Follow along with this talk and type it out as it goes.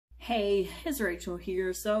Hey, it's Rachel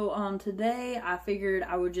here. So today I figured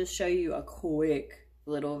I would just show you a quick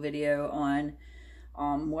little video on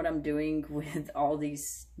what I'm doing with all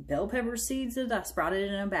these bell pepper seeds that I sprouted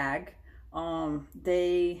in a bag.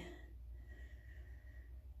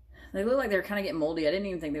 They look like they're kind of getting moldy. I didn't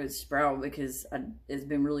even think they would sprout because it's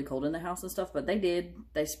been really cold in the house and stuff, but they did.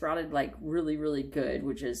 They sprouted like really, really good,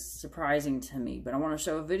 which is surprising to me. But I want to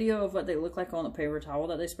show a video of what they look like on the paper towel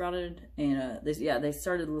that they sprouted. And they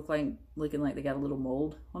started looking like they got a little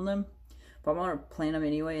mold on them. But I want to plant them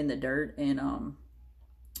anyway in the dirt and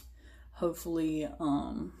hopefully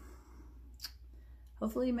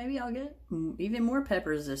maybe I'll get even more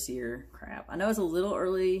peppers this year. Crap. I know it's a little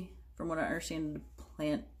early from what I understand to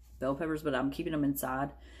plant bell peppers, but I'm keeping them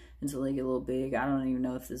inside until they get a little big. I don't even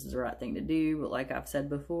know if this is the right thing to do, but like I've said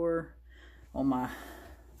before on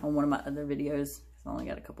one of my other videos, I only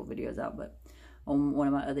got a couple videos out, but on one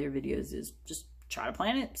of my other videos is just try to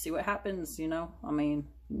plant it, see what happens, you know. I mean,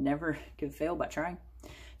 never could fail by trying.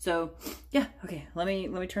 So yeah, okay, let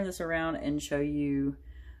me turn this around and show you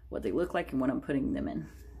what they look like and what I'm putting them in.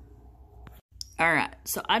 All right,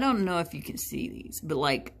 so I don't know if you can see these, but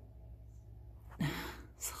like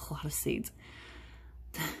it's a lot of seeds.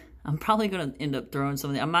 I'm probably gonna end up throwing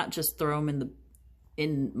some of them. I might just throw them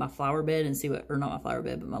in my flower bed and see what, or not my flower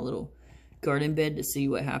bed, but my little garden bed to see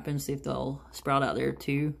what happens, see if they'll sprout out there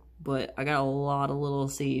too. But I got a lot of little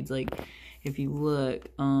seeds. Like if you look,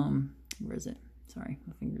 where is it? Sorry,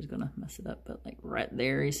 my finger's gonna mess it up, but like right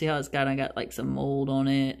there, you see how it's got, I got like some mold on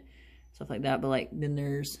it, stuff like that. But like then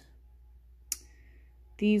there's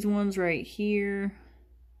these ones right here.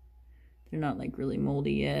 They're not like really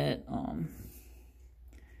moldy yet. I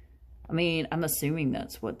mean, I'm assuming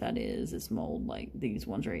that's what that is. It's mold, like these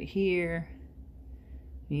ones right here.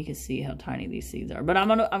 You can see how tiny these seeds are. But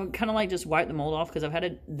I'm kind of like just wipe the mold off because I've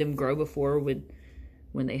had them grow before when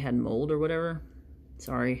they had mold or whatever.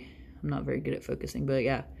 Sorry, I'm not very good at focusing, but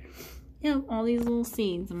yeah, all these little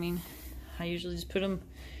seeds. I mean, I usually just put them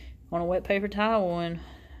on a wet paper towel and,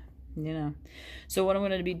 you know. So what I'm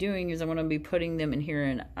going to be doing is I'm going to be putting them in here,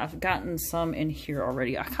 and I've gotten some in here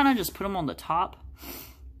already. I kind of just put them on the top,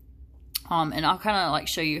 and I'll kind of like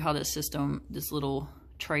show you how this little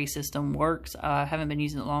tray system works. I haven't been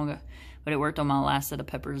using it long, but it worked on my last set of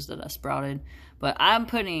peppers that I sprouted. But I'm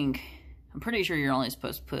pretty sure you're only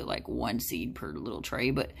supposed to put like 1 seed per little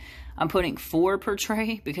tray, but I'm putting 4 per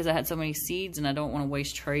tray because I had so many seeds and I don't want to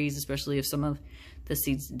waste trays, especially if some of the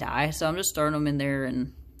seeds die. So I'm just throwing them in there,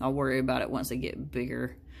 and I'll worry about it once they get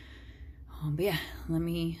bigger. But yeah, let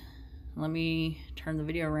me turn the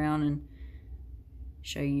video around and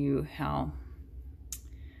show you how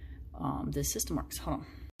this system works. Hold on.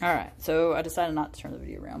 All right, so I decided not to turn the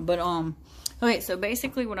video around, but okay. So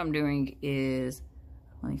basically, what I'm doing is,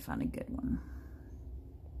 let me find a good one.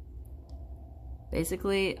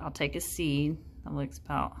 Basically, I'll take a seed that looks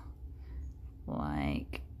about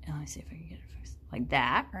like, let me see if I can get it fixed, like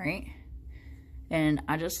that, right? And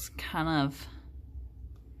I just kind of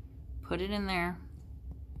put it in there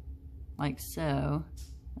like so,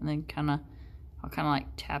 and then I'll kind of like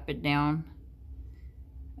tap it down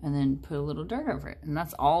and then put a little dirt over it. And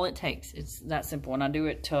that's all it takes. It's that simple. And I do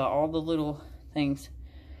it to all the little things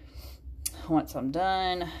once I'm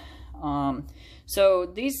done. So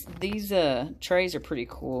these trays are pretty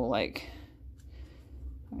cool. Like,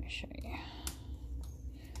 let me show you.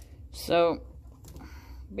 So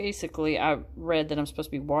basically, I read that I'm supposed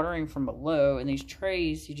to be watering from below, and these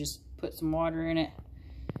trays, you just put some water in it,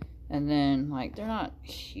 and then, like, they're not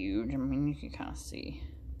huge. I mean, you can kind of see.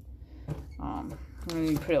 And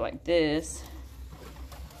you put it like this,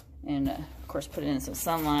 and, of course, put it in some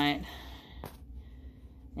sunlight.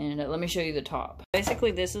 And let me show you the top.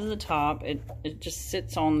 Basically, this is the top. It just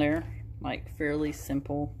sits on there, like, fairly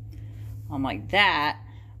simple. Like that.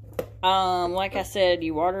 Like I said,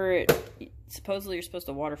 you water it. Supposedly you're supposed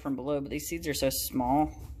to water from below, but these seeds are so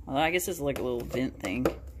small. Well, I guess it's like a little vent thing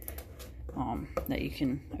that you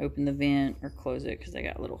can open the vent or close it because they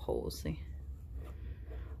got little holes, see?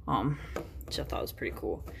 Which I thought was pretty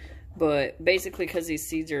cool. But basically, because these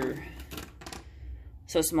seeds are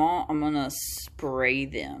so small, I'm gonna spray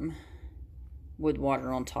them with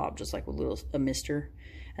water on top, just like with a mister,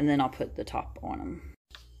 and then I'll put the top on them.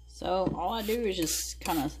 So all I do is just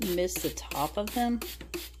kind of mist the top of them.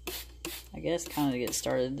 I guess kind of to get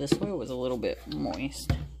started. This way was a little bit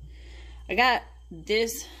moist. I got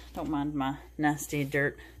this, don't mind my nasty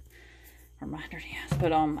dirt, or my dirty ass,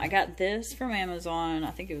 but I got this from Amazon.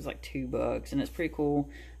 I think it was like $2, and it's pretty cool.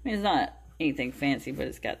 I mean, it's not anything fancy, but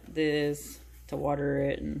it's got this to water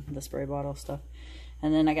it and the spray bottle stuff.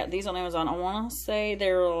 And then I got these on Amazon. I want to say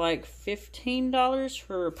they were like $15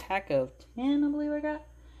 for a pack of 10, I believe I got.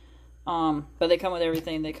 But they come with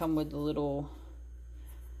everything. They come with the little,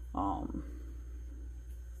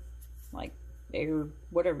 like air,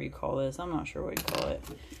 whatever you call this. I'm not sure what you call it.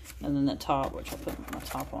 And then the top, which I put my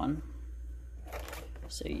top on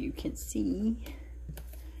so you can see.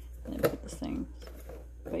 And then put this thing.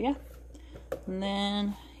 But yeah. And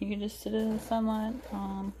then you can just sit in the sunlight.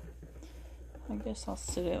 I guess I'll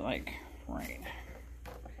sit it like right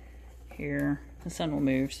here. The sun will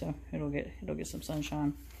move, so it'll get some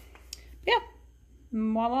sunshine. Yeah,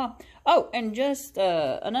 voila. Oh, and just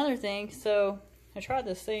another thing. So I tried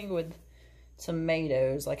this thing with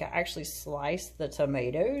tomatoes. Like I actually sliced the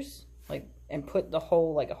tomatoes, like, and put the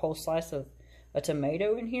whole, like a whole slice of a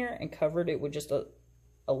tomato in here and covered it with just a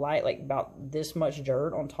light, like about this much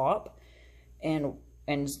dirt on top, and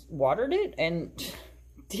watered it, and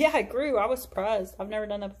yeah, it grew. I was surprised. I've never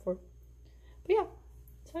done that before. But yeah.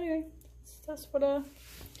 So anyway, that's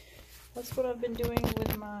what I've been doing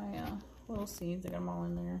with my little seeds. I got them all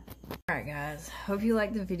in there. Alright guys, hope you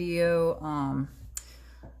liked the video.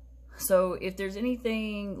 So if there's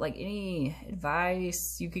anything, like any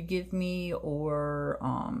advice you could give me, or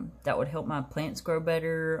that would help my plants grow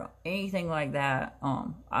better, anything like that,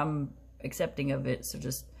 I'm accepting of it. So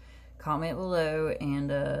just comment below, and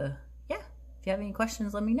yeah, if you have any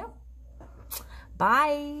questions, let me know.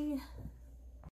 Bye.